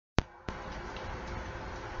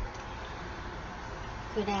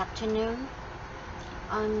Good afternoon.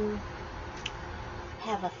 I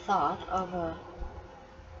have a thought of a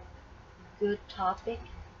good topic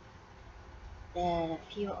that a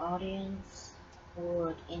few audience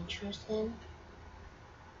would interest in.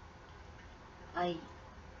 I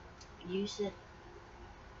use it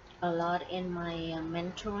a lot in my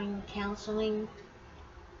mentoring, counseling,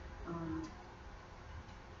 um,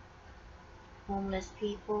 homeless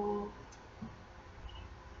people,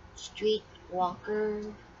 street walker,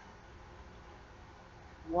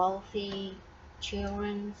 wealthy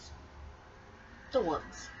children, the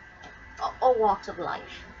works, all walks of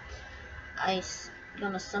life. I'm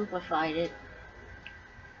gonna simplify it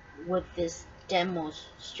with this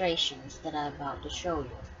demonstrations that I'm about to show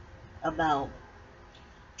you about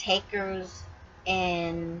takers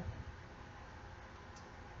and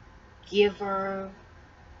giver.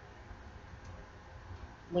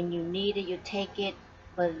 When you need it, you take it,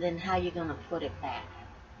 but then how you gonna put it back?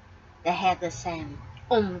 That had the same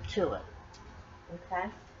to it. Okay,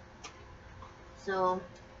 so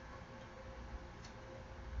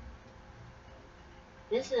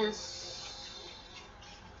this is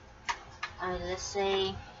let's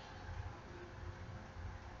say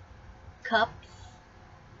cups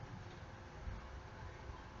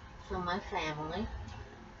for my family.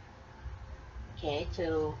 Okay,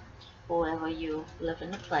 to whoever you live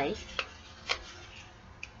in the place,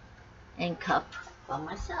 and cup for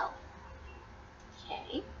myself.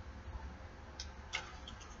 Okay,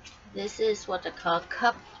 this is what I call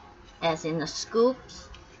cup, as in the scoops.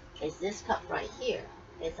 Is this cup right here,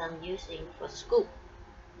 as I'm using for scoop,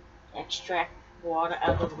 extract water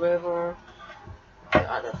out of the river or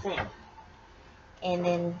other thing. And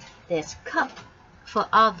then there's cup for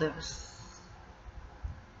others.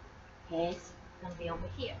 Okay, it's gonna be over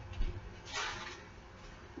here.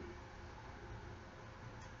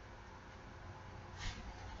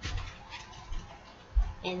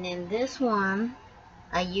 And then this one,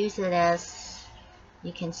 I use it as,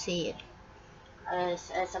 you can see it,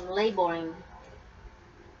 as I'm labeling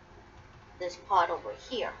this part over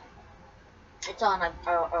here. It's on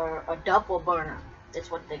a double burner.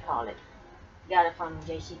 That's what they call it. Got it from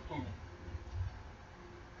JCPenney.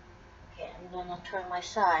 Okay, I'm gonna turn my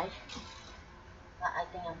side. I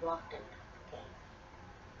think I blocked it. Okay.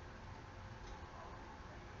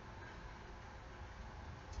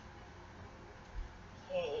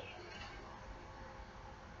 Okay.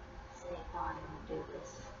 Let's see how I'm gonna do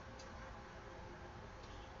this.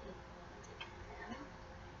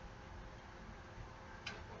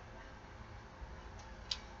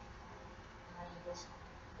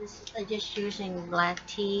 I'm just using black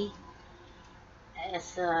tea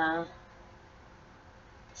as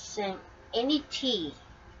same any tea.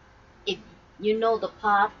 If you know the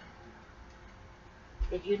pot,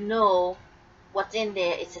 if you know what's in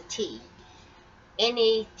there, it's a tea.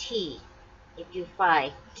 Any tea, if you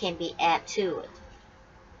find, can be added to it.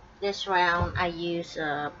 This round I use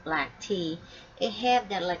black tea. It had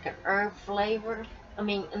that like an herb flavor. I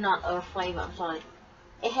mean, not herb flavor, I'm sorry.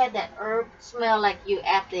 It had that herb smell like you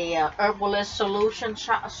at the herbalist solution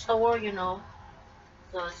store, you know.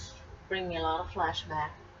 So it's bring me a lot of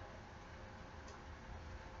flashback.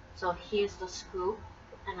 So here's the scoop,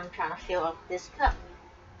 and I'm trying to fill up this cup.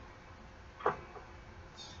 You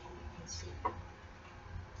can see.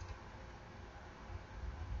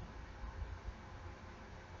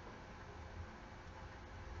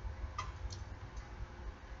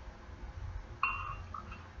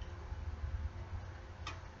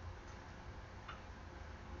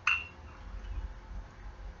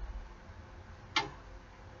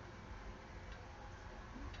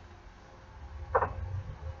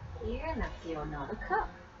 Here, and I fill another cup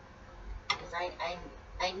because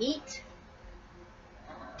I need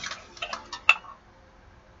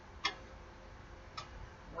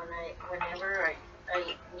whenever I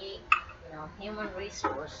need, you know, human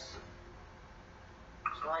resource,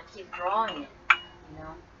 so I keep drawing it, you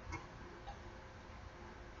know.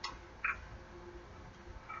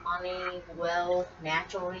 Money, wealth,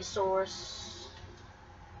 natural resource,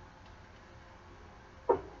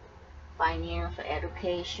 finance for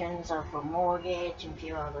education, or for mortgage, and a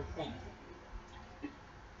few other things.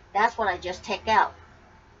 That's what I just take out.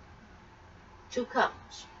 2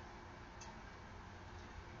 cups.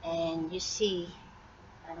 And you see,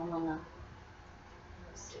 I don't wanna,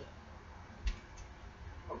 let's see.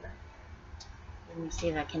 Hold on. Let me see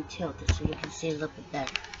if I can tilt it so you can see a little bit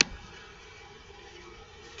better.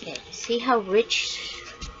 Okay, you see how rich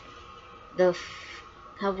the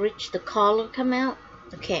color come out?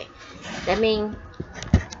 Okay, that means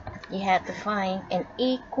you have to find an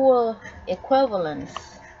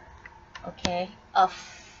equivalence. Okay, of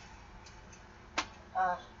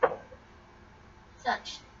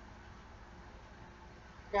such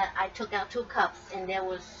that I took out 2 cups, and there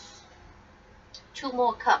was 2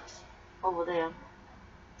 more cups over there.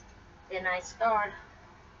 Then I start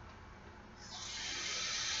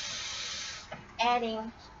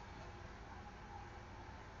adding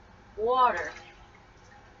water.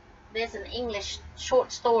 There's an English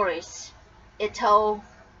short stories. It told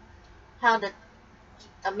how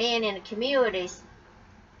a man in the communities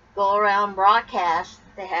go around broadcast.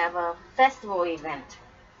 They have a festival event,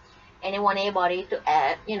 and they want everybody to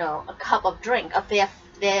add, a cup of drink of their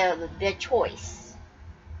choice.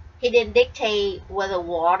 He didn't dictate whether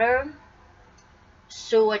water,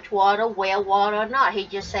 sewage water, well water or not. He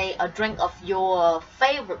just say a drink of your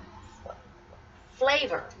favorite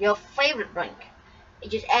flavor, your favorite drink. He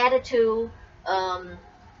just added to,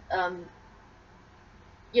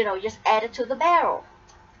 just added to the barrel.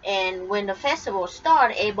 And when the festival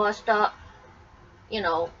started, everybody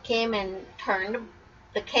came and turned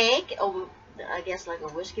the keg over, I guess like a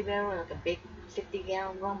whiskey barrel, like a big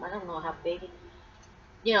 50-gallon rum. I don't know how big.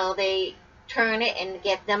 They turn it and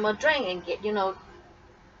get them a drink and get,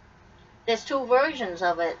 there's 2 versions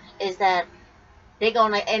of it. Is that they're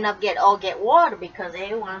gonna end up get water because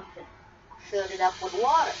everyone filled it up with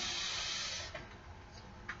water.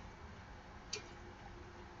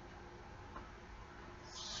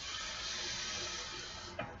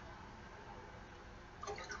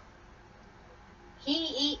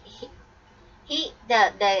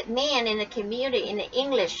 The man in the community in the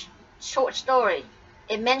English short story,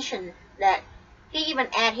 it mentioned that he even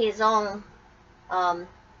add his own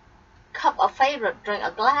cup of favorite drink,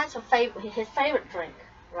 a glass of his favorite drink,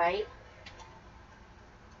 right?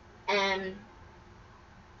 And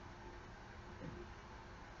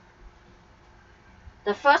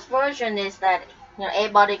the first version is that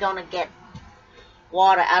everybody gonna get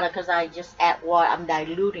water out of, because I just add water. I'm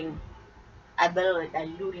diluting. I better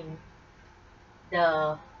diluting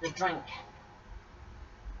the drink.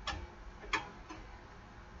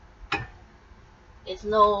 It's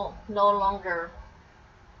no longer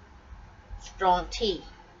strong tea.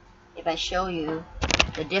 If I show you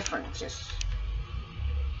the differences.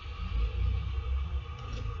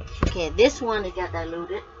 Okay, this one it got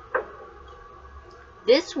diluted.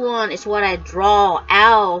 This one is what I draw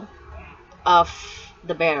out of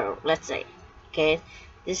the barrel, let's say. Okay,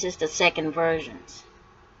 this is the second versions.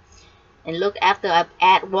 And look, after I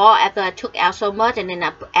add water, after I took out so much, and then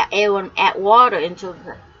I add water into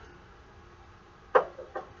it.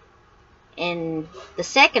 And the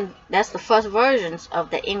second, that's the first versions of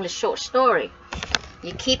the English short story.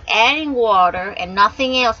 You keep adding water and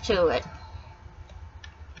nothing else to it.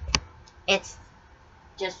 It's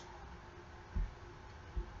just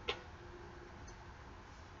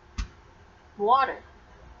water.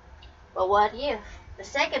 But what if the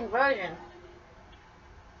second version,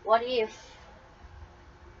 what if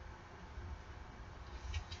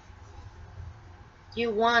you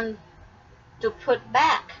want to put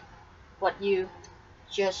back what you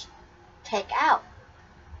just take out,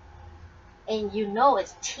 and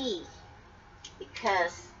it's tea,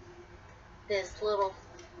 because this little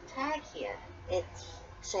tag here, it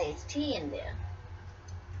says tea in there.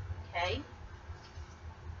 Okay,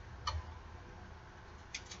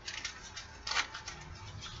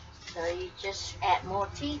 so you just add more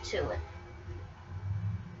tea to it.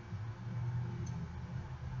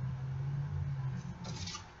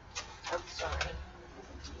 I'm sorry.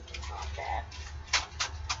 That.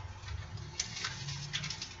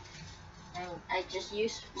 And I just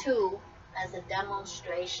used 2 as a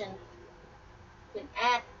demonstration. You can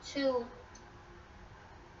add 2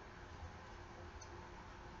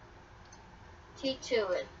 tea to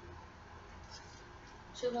it.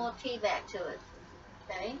 2 more tea back to it.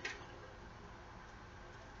 Okay.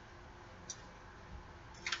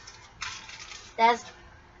 That's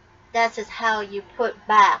just how you put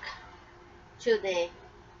back to the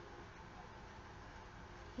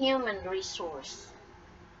human resource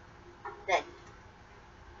that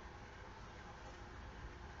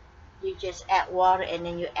you just add water and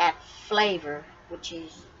then you add flavor, which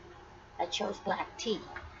is, I chose black tea.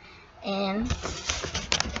 And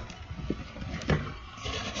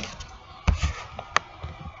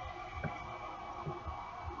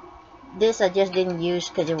this I just didn't use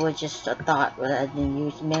because it was just a thought, but I didn't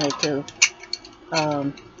use mainly to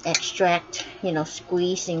extract,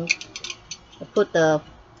 squeezing. I put the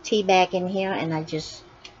tea bag in here, and I just,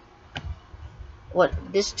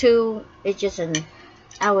 this too, it's just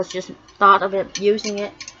I was just thought of it, using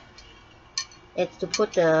it. It's to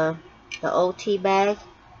put the old tea bag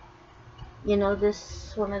you know,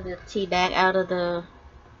 this one of the tea bag out of the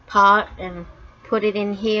pot and put it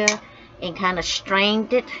in here and kind of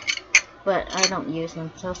strained it, but I don't use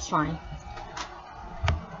them, so it's fine.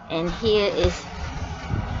 And here is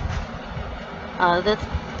other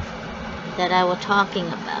that I was talking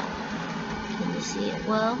about. Can you see it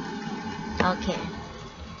well? Okay.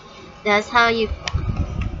 That's how you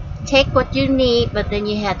take what you need, but then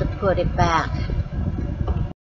you have to put it back.